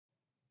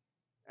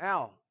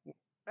Al.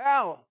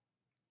 Al.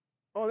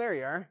 Oh, there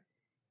you are.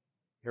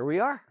 Here we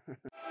are.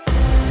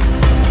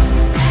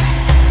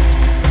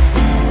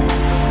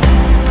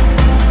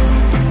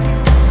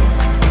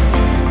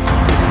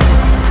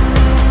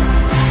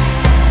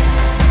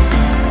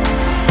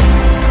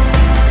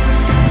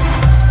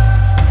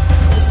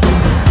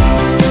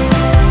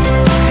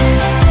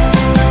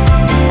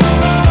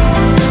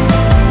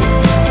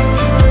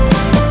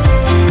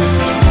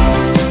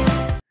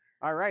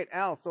 All right,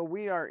 Al, so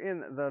we are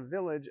in the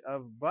village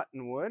of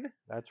Buttonwood.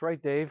 That's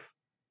right, Dave.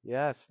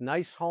 Yes,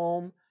 nice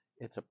home.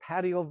 It's a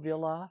patio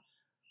villa,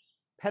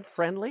 pet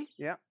friendly.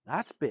 Yeah.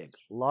 That's big.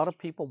 A lot of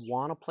people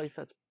want a place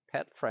that's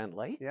pet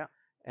friendly. Yeah.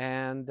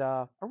 And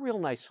a real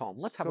nice home.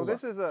 Let's have a look.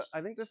 So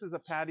I think this is a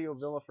patio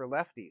villa for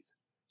lefties.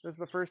 This is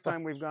the first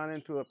time we've gone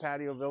into a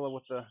patio villa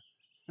with the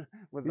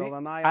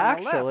lanai on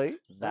the left. Actually,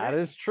 that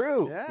is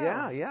true.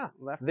 Yeah. Yeah.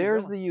 Lefty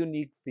There's villa. the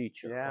unique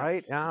feature, Yeah.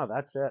 right? Yeah,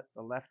 that's it. It's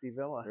a lefty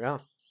villa. Yeah.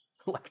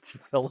 Lefty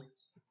villa.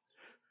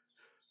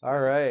 All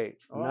right.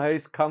 Oh.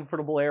 Nice,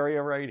 comfortable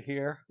area right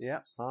here.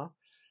 Yeah. Huh?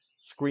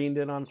 Screened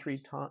in on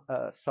three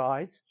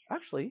sides.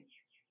 Actually,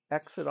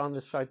 exit on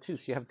this side too.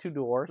 So you have two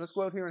doors. Let's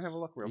go out here and have a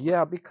look real quick.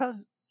 Yeah,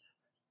 because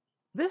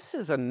this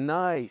is a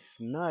nice,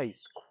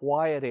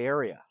 quiet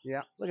area.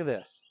 Yeah. Look at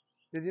this.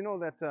 Did you know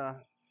that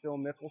Phil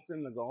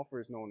Mickelson, the golfer,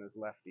 is known as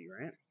lefty,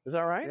 right? Is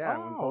that right? Yeah.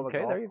 Oh,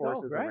 okay, there you go.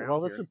 Right.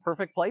 Well, this is a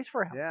perfect place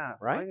for him. Yeah.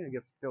 Right? I'm going to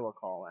give Phil a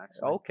call,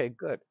 actually. Okay,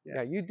 good. Yeah.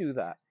 Yeah, you do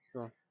that.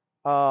 So.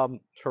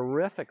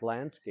 Terrific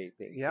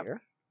landscaping Yep.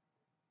 here.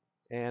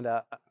 And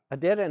a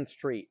dead-end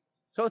street.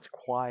 So it's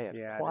quiet.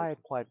 Yeah,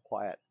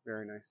 Quiet.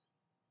 Very nice.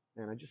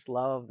 And I just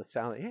love the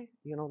sound. Hey,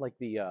 you know, like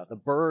the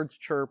birds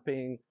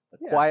chirping, the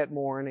Yeah. quiet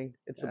morning.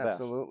 It's the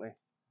best. Absolutely.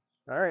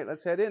 All right,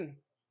 let's head in.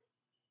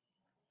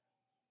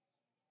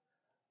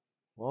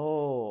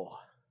 Whoa.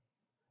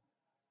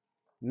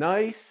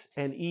 Nice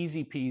and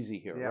easy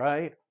peasy here, Yep.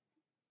 right?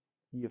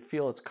 You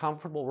feel it's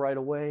comfortable right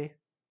away.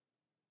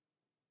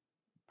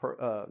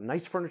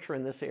 Nice furniture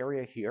in this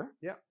area here.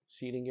 Yeah.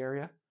 Seating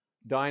area.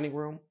 Dining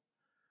room.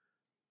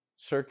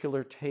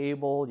 Circular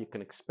table. You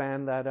can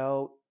expand that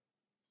out.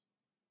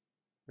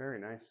 Very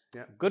nice.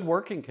 Yeah. Good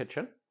working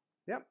kitchen.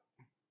 Yep.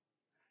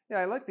 Yeah,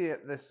 I like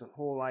this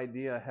whole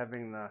idea of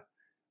having the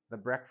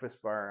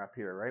breakfast bar up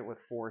here, right, with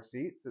 4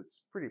 seats.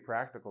 It's pretty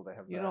practical to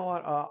have that. You know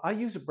what? I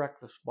use a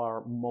breakfast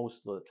bar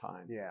most of the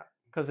time. Yeah.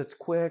 Because it's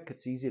quick.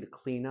 It's easy to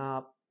clean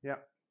up. Yeah.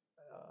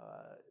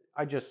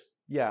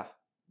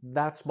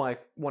 That's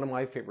one of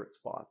my favorite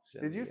spots.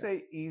 Did you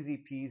say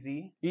easy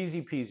peasy?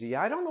 Easy peasy?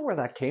 I don't know where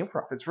that came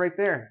from. It's right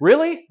there.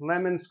 Really?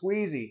 Lemon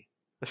squeezy.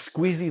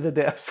 Squeezy the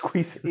death.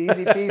 Squeezy.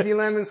 Easy peasy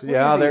lemon squeezy.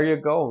 Yeah, there you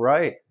go.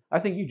 Right. I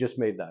think you just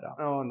made that up.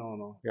 Oh,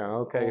 no. It's Yeah,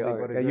 okay. oldie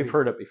but a Yeah, you've goodie.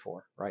 heard it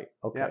before. Right.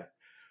 Okay. Yeah.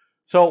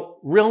 So,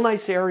 real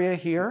nice area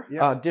here.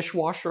 Yeah.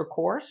 Dishwasher, of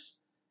course.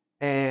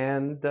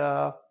 And,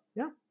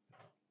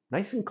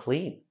 nice and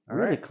clean. All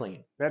really right.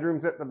 clean.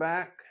 Bedrooms at the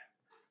back.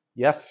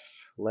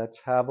 Yes.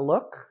 Let's have a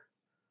look.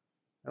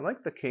 I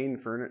like the cane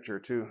furniture,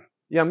 too.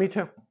 Yeah, me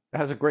too. It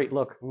has a great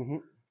look. Mm-hmm.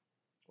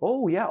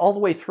 Oh, yeah, all the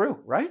way through,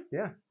 right?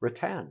 Yeah.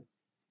 Rattan.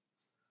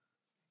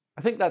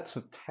 I think that's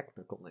the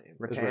technical name. is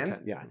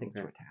Rattan? Yeah, I think Okay.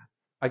 it's rattan.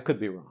 I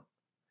could be wrong.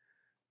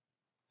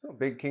 So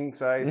big king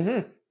size.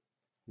 Mm-hmm.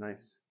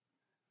 Nice.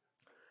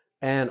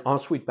 And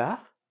ensuite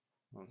bath.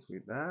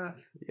 Ensuite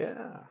bath.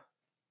 Yeah.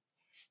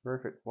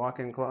 Perfect.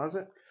 Walk-in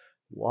closet.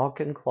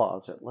 Walk-in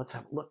closet. Let's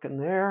have a look in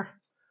there.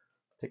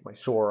 Take my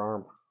sore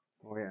arm.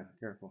 Oh, yeah.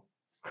 Careful.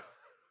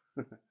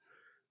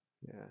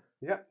 Yeah.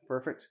 Yeah,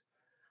 perfect.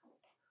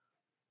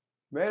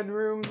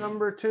 Bedroom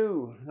number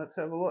 2. Let's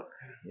have a look.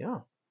 Yeah.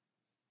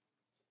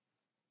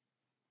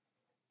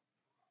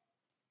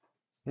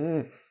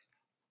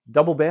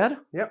 Double bed.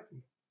 Yep.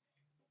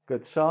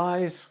 Good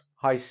size.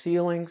 High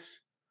ceilings.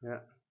 Yeah.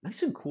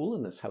 Nice and cool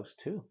in this house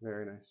too.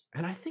 Very nice.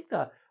 And I think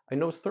I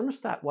noticed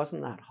thermostat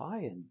wasn't that high,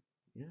 and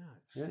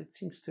it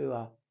seems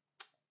to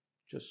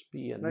just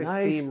be a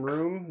Nice theme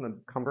room.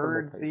 The comfortable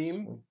bird place.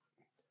 theme.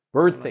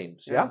 Bird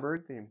themes, yeah.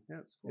 Bird theme. Yeah,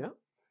 it's cool. Yeah.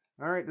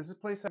 All right, does this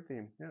place have a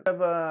theme? Yeah. Does it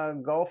have a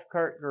golf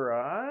cart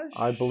garage?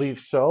 I believe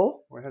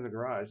so. Or it has a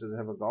garage. Does it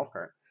have a golf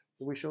cart?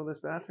 Did we show this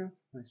bathroom?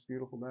 Nice,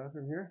 beautiful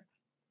bathroom here.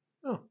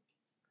 Oh.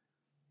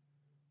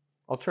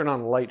 I'll turn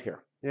on the light here.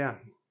 Yeah.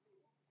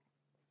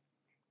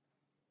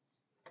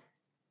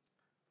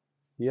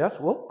 Yes.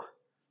 Whoop.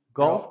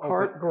 Golf Oh,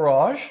 cart okay.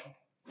 garage.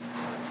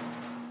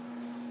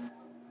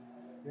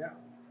 Yeah.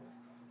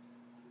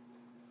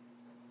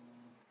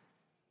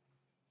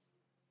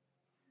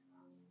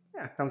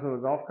 Yeah, comes with a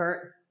golf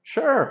cart.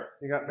 Sure.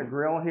 You got the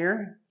grill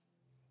here.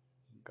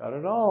 Got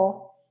it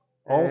all.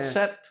 All And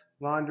set.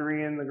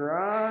 Laundry in the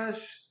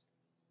garage.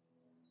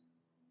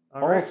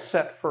 All right.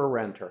 set for a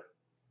renter.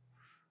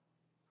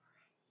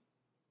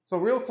 So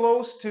real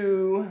close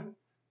to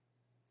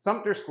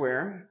Sumter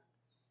Square.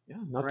 Yeah,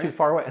 not Right. too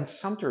far away. And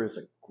Sumter is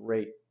a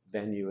great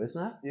venue,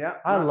 isn't it? Yeah.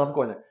 I love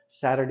going there.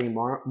 Saturday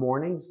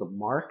mornings, the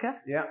market.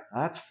 Yeah.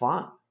 That's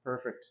fun.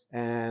 Perfect.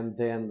 And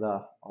then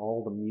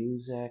all the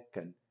music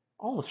and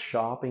all the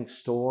shopping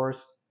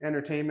stores.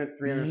 entertainment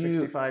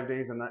 365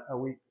 days a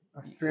week,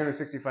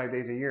 365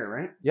 days a year,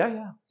 right?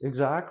 Yeah,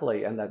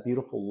 exactly. And that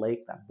beautiful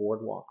lake, that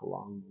boardwalk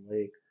along the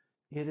lake.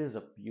 It is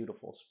a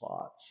beautiful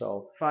spot.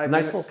 So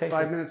nice location.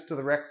 5 minutes to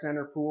the rec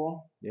center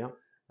pool. Yeah.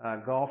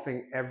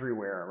 Golfing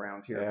everywhere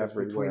around here because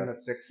between Everywhere. the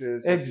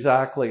sixes,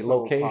 Exactly. so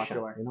Location.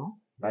 popular. You know,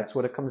 that's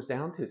what it comes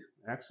down to.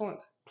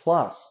 Excellent.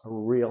 Plus a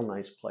real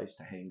nice place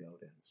to hang out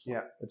in. So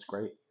Yeah. it's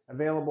great.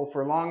 Available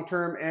for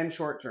long-term and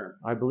short-term.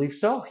 I believe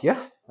so. Yeah,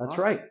 that's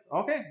Awesome. right.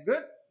 Okay,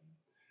 good.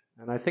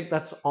 And I think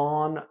that's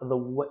on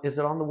the, is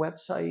it on the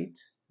website?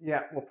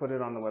 Yeah, we'll put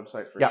it on the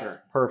website for Yeah,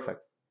 sure.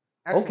 perfect.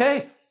 Excellent.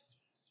 Okay.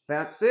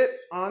 That's it.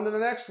 On to the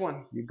next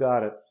one. You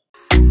got it.